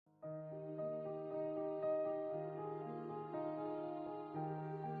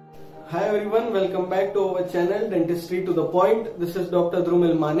Hi everyone, welcome back to our channel Dentistry to the Point. This is Dr.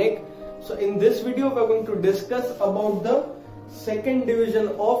 Drumil Manek. So in this video we are going to discuss about the second division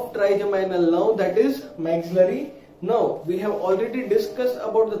of trigeminal nerve, that is maxillary nerve. We have already discussed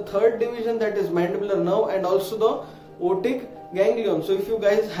about the third division, that is mandibular nerve, and also the otic ganglion. So if you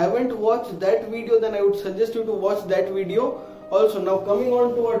guys haven't watched that video, then I would suggest you to watch that video also. Now coming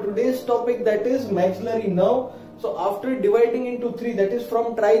on to our today's topic, that is maxillary nerve. So after dividing into three, that is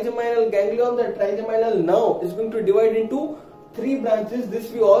from trigeminal ganglion, the trigeminal nerve is going to divide into three branches.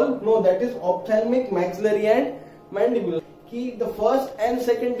 This we all know, that is ophthalmic, maxillary and mandibular. The first and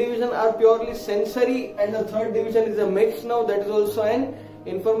second division are purely sensory, and the third division is a mixed nerve. That is also an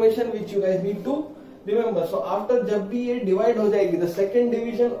information which you guys need to remember. So after जब भी ये divide हो जाएगी, the second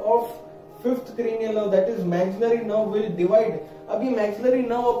division of fifth cranial nerve, that is maxillary nerve, will divide. अभी maxillary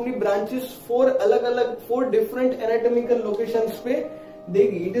nerve अपनी branches four different anatomical locations पे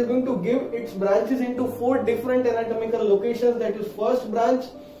देगी. It is going to give its branches into four different anatomical locations. That is, first branch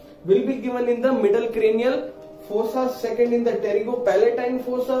will be given in the middle cranial fossa, second in the pterygopalatine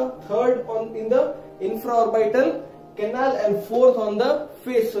fossa, third in the infraorbital canal, and fourth on the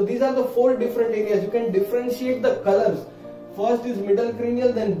face. So these are the four different areas. You can differentiate the colors. First is middle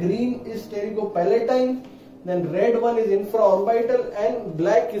cranial, then green is pterygopalatine, then red one is infraorbital, and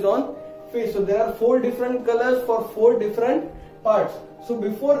black is on face. So there are four different colors for four different parts. So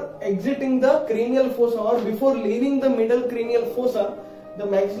before exiting the cranial fossa or before leaving the middle cranial fossa, the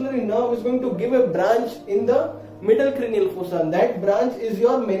maxillary nerve is going to give a branch in the middle cranial fossa, and that branch is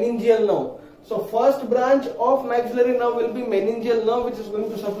your meningeal nerve. So first branch of maxillary nerve will be meningeal nerve, which is going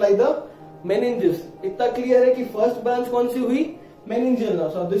to supply the meninges. इतना clear है कि first branch कौन सी हुई? Meningeal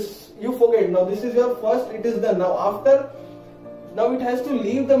nerve. So this you forget. Now this is your first. It is the now it has to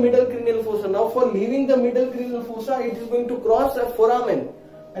leave the middle cranial fossa. Now for leaving the middle cranial fossa, it is going to cross a foramen.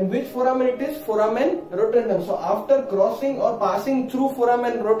 And which foramen it is? Foramen rotundum. So after crossing or passing through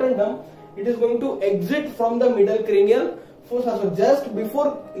foramen rotundum, it is going to exit from the middle cranial fossa. So just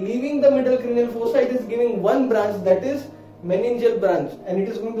before leaving the middle cranial fossa, it is giving one branch, that is meningeal branch, and it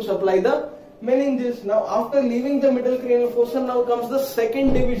is going to supply the meninges. Now after leaving the middle cranial fossa, now comes the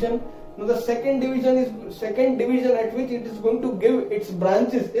second division. Now the second division at which it is going to give its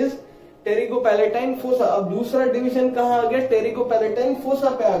branches is pterygopalatine fossa. अब दूसरा division कहाँ आ गया? Pterygopalatine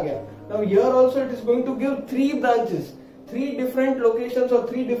fossa पे आ गया. Now here also it is going to give three branches. Three different locations or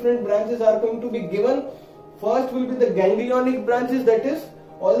three different branches are going to be given. First will be the ganglionic branches, that is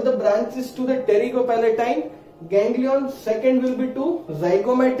all the branches to the pterygopalatine ganglion. Second will be to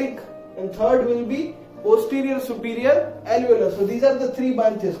zygomatic, and third will be posterior superior alveolar. So these are the three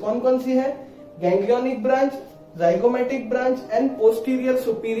branches. कौन सी है? Ganglionic branch, zygomatic branch, and posterior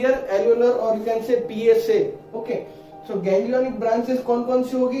superior alveolar, or you can say PSA. Okay. So ganglionic branches कौन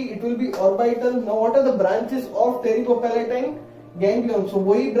सी होगी? It will be orbital. Now what are the branches of pterygopalatine ganglion? So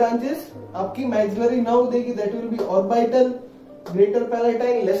वही branches आपकी maxillary nerve देगी. That will be orbital, greater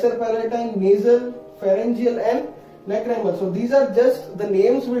palatine, lesser palatine, nasal, pharyngeal, and lacrimal. So these are just the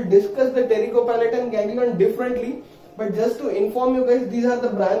names. We'll discuss the pterygopalatine ganglion differently, but just to inform you guys, these are the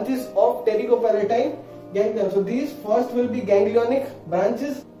branches of pterygopalatine ganglion. So these first will be ganglionic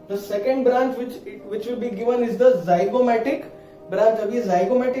branches. The second branch which will be given is the zygomatic branch. अब ये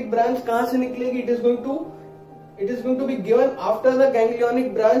zygomatic branch कहाँ से निकलेगी? It is going to be given after the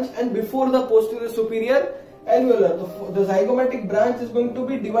ganglionic branch and before the posterior superior alveolar. The zygomatic branch is going to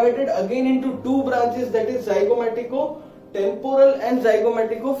be divided again into two branches, that is zygomatico-temporal and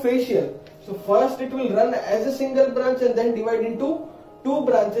zygomatico-facial. So first it will run as a single branch and then divide into two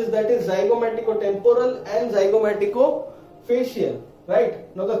branches, that is zygomatico-temporal and zygomatico-facial.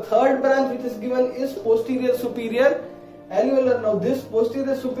 Right. Now the third branch which is given is posterior superior alveolar. Now this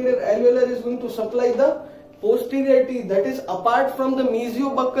posterior superior alveolar is going to supply the posterior teeth, that is apart from the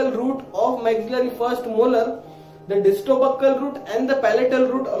mesiobuccal root of maxillary first molar, the distobuccal root and the palatal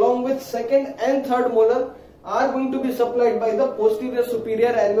root along with second and third molar are going to be supplied by the posterior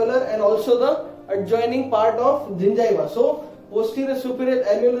superior alveolar and also the adjoining part of gingiva. So posterior superior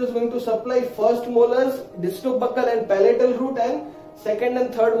alveolar is going to supply first molars, distobuccal and palatal root, and second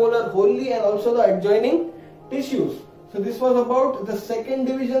and third molar wholly, and also the adjoining tissues. So this was about the second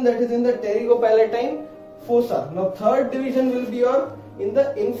division, that is in the pterygopalatine fossa. Now third division will be in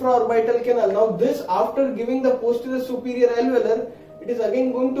the infraorbital canal. Now this, after giving the posterior superior alveolar, it is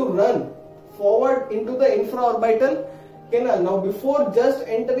again going to run forward into the infraorbital canal. Now before just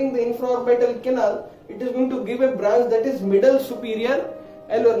entering the infraorbital canal, it is going to give a branch, that is middle superior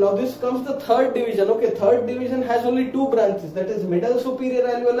alveolar. Now this comes the third division. Okay, third division has only two branches, that is middle superior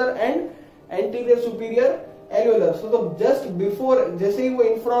alveolar and anterior superior alveolar. सो तो just before, जैसे ही वो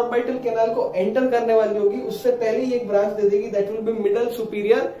इंफ्राऑर्बिटल canal को enter करने वाली होगी उससे पहले ही एक ब्रांच दे देगी, that will be middle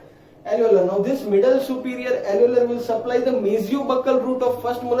superior alveolar. Now this middle superior alveolar will supply the mesiobuccal root of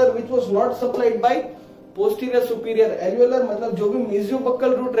first molar which was not supplied by posterior superior alveolar. मतलब जो भी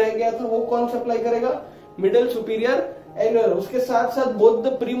mesiobuccal root रह गया था वो कौन सप्लाई करेगा? middle superior alveolar. उसके साथ साथ both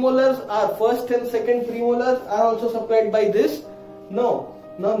the premolars are first and second premolars are also supplied by this.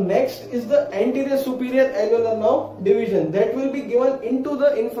 Now next is the anterior superior alveolar now division that will be given into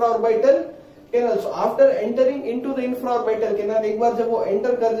the infraorbital canal. So after entering into the infraorbital canal, एक बार जब वो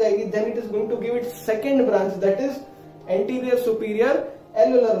enter कर जाएगी, then it is going to give its second branch, that is anterior superior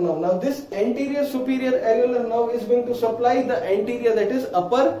alveolar nerve. Now this anterior superior alveolar nerve is going to supply the anterior, that is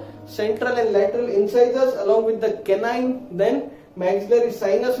upper, central and lateral incisors along with the canine, then maxillary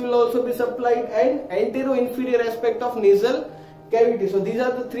sinus will also be supplied, and antero-inferior aspect of nasal cavity. So these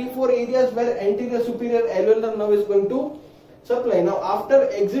are the 3-4 areas where anterior superior alveolar nerve is going to supply. Now after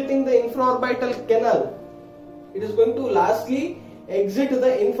exiting the infraorbital canal, it is going to lastly exit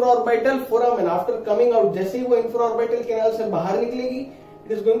the infraorbital foramen. After coming out, जैसे ही वो infraorbital canal से बाहर निकलेगी,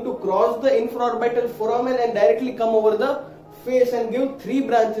 it is going to cross the infraorbital foramen and directly come over the face and give 3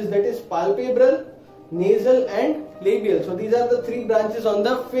 branches, that is palpebral, nasal and labial. So these are the 3 branches on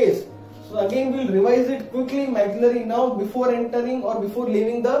the face. So again we will revise it quickly. Maxillary now, before entering or before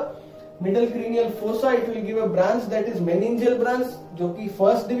leaving the middle cranial fossa, it will give a branch, that is meningeal branch, जो कि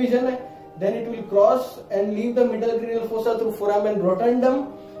first division है. Then it will cross and leave the middle cranial fossa through foramen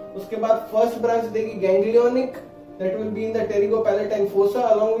rotundum. उसके बाद first branch देगी ganglionic, that will be in the pterygopalatine fossa.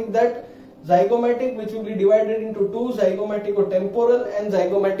 Along with that zygomatic, which will be divided into 2, zygomatico-temporal and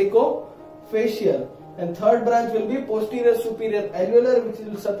zygomatico-facial. And third branch will be posterior superior alveolar, which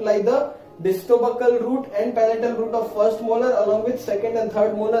will supply the distobuccal root and palatal root of first molar along with second and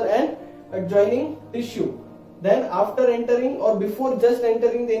third molar and adjoining tissue. Then after entering or before just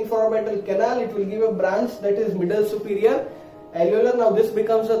entering the infraorbital canal, it will give a branch, that is middle superior alveolar. Now this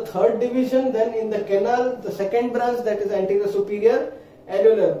becomes a third division. Then in the canal, the second branch, that is anterior superior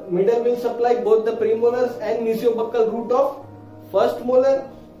alveolar. Middle will supply both the premolars and mesiobuccal root of first molar.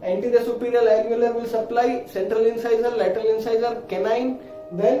 Anterior superior alveolar will supply central incisor, lateral incisor, canine,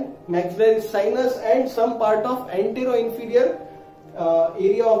 then maxillary sinus and some part of antero-inferior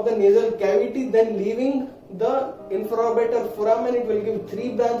area of the nasal cavity. Then leaving the infraorbital foramen, it will give 3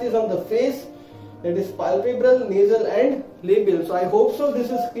 branches on the face, that is palpebral, nasal and labial. So I hope so this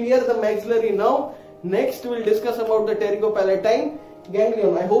is clear, the maxillary. Now next we will discuss about the pterygopalatine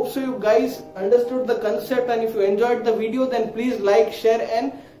ganglion. I hope so you guys understood the concept, and if you enjoyed the video then please like, share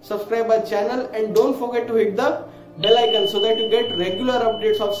and subscribe our channel, and don't forget to hit the bell icon so that you get regular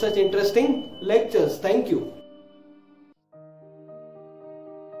updates of such interesting lectures. Thank you.